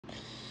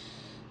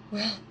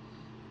Well,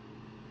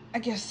 I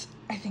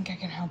think I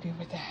can help you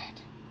with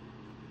that.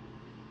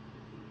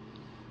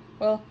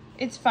 Well,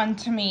 it's fun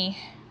to me.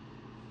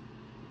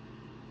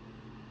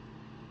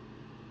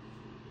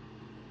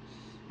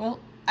 Well,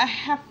 I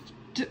have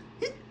to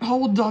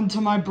hold on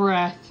to my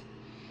breath.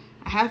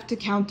 I have to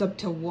count up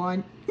to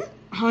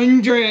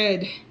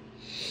 100.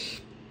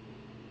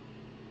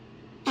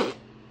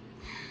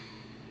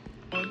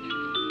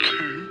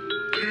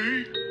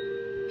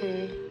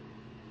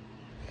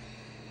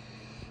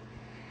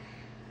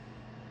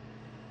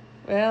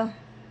 Well,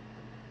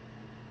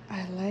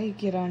 I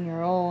like it on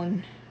your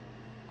own.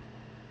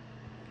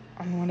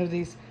 On one of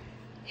these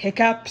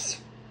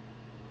hiccups.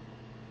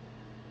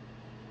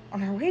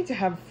 On our way to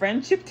have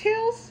friendship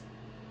tales?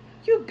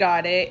 You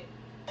got it.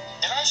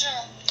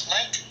 Elijah,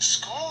 like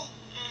school?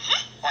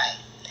 Why?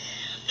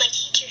 My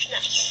teacher's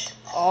nice.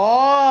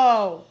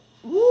 Oh.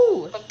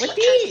 Ooh, with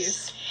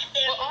these.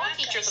 Well, all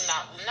teachers are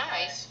not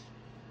nice.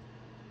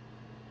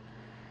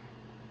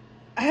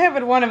 I have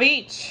it one of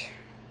each.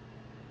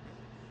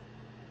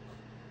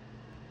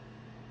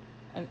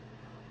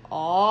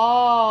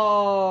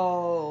 Oh.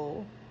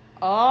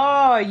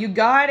 Oh, you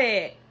got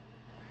it.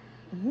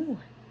 Ooh,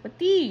 with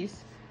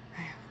these.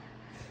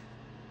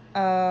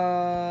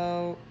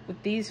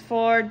 With these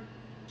four.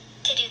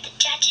 To do the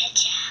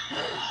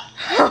cha-cha-cha.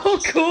 Oh,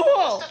 cool.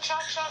 What's the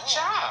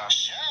cha-cha-cha?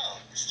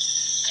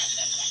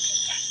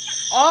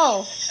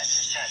 Oh.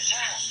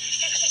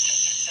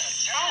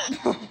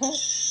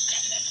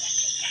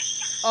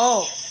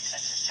 Oh.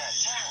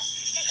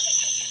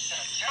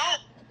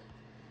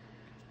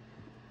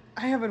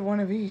 I have it one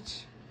of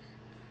each.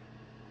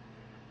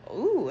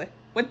 Ooh,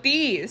 with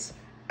these.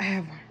 I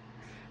have one.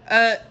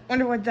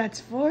 Wonder what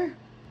that's for?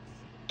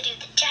 To do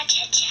the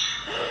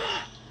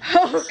cha-cha-cha.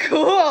 Oh,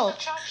 cool.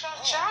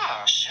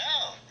 Cha-cha-cha.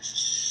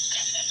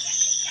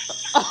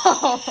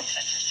 Oh.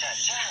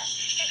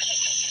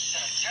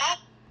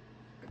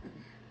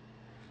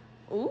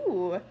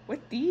 Ooh,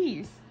 with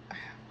these. I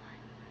have one.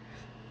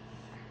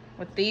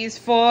 With these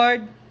four.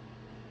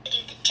 To do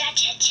the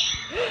cha-cha-cha.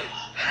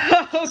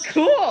 Oh,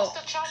 cool. What's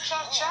the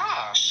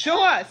cha-cha-cha?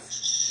 Show us.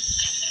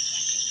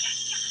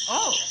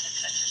 Oh.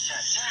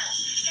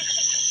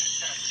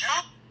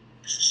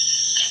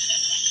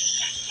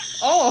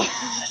 Oh.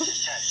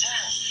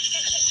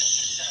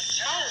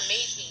 Oh,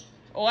 amazing.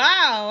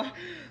 Wow.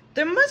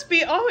 There must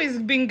be always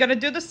been gonna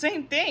do the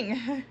same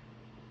thing.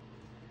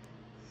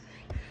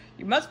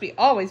 You must be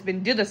always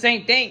been do the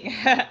same thing.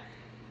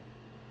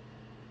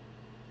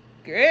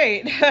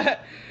 Great.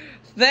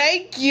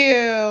 Thank you.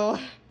 You're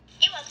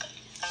welcome.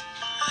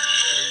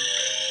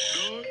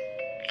 9,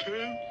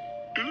 10,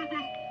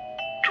 11,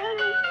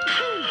 12.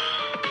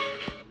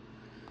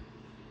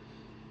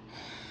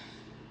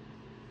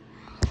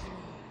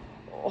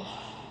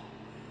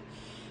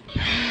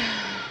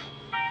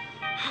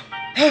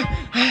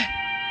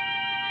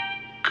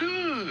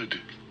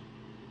 Good.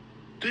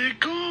 They're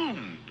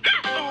gone.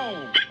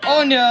 Oh.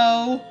 Oh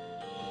no.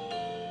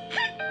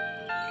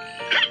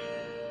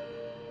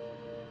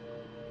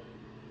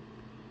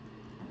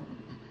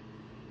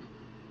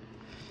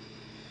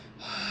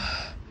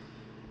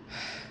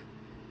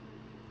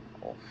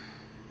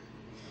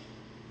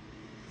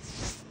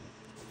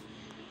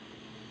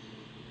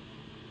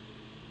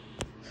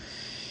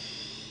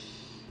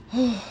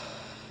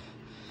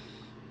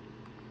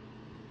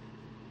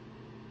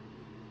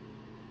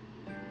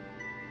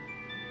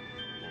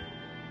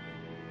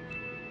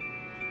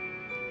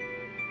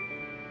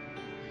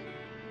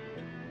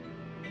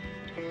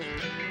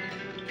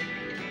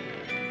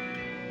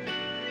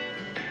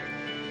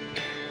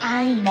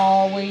 I'm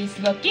always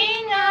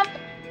looking up.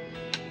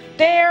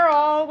 They're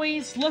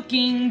always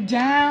looking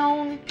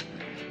down.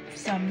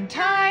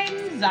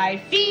 Sometimes I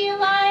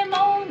feel I'm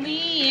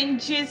only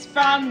inches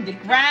from the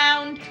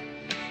ground.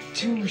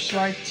 Too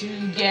short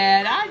to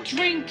get a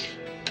drink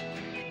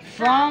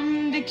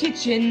from the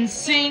kitchen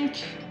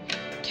sink.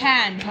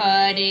 Can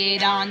put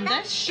it on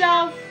the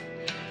shelf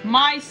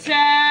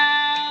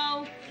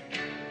myself.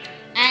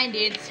 And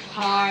it's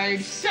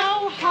hard, so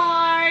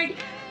hard,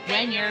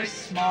 when you're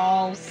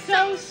small,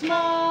 so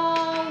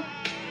small.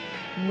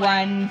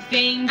 One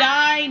thing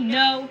I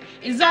know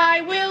is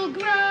I will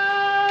grow.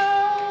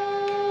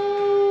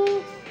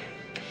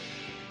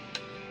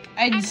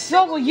 And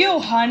so will you,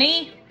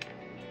 honey.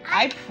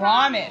 I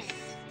promise.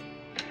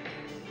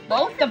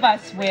 Both of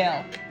us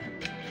will.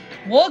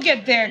 We'll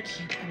get there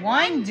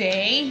one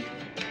day.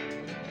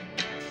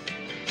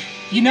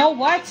 You know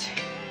what?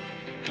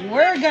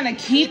 We're gonna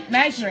keep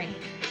measuring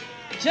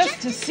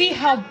just to see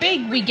how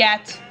big we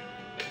get.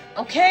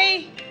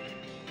 Okay?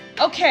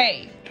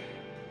 Okay.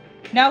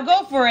 Now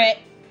go for it.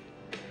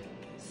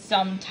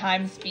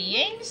 Sometimes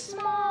being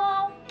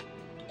small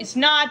is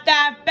not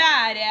that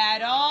bad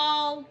at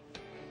all.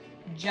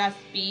 Just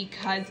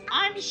because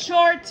I'm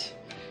short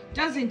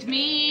doesn't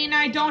mean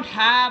I don't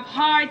have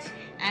heart.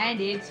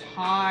 And it's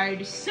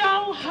hard,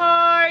 so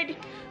hard,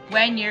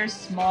 when you're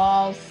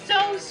small,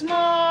 so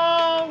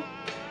small.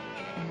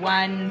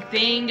 One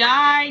thing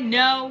I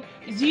know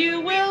is you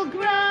will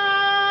grow.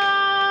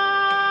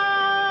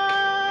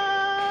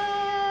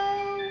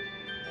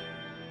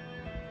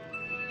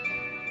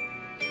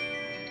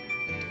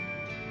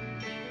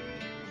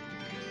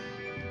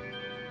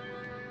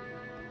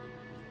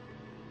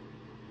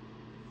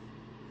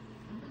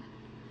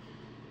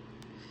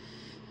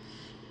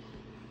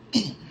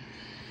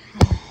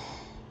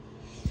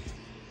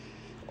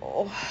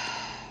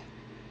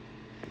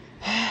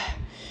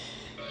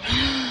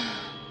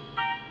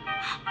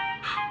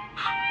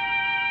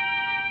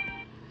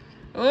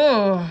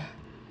 Oh.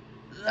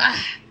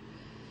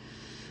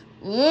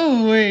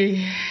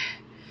 Ooh.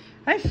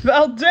 I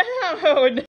fell down.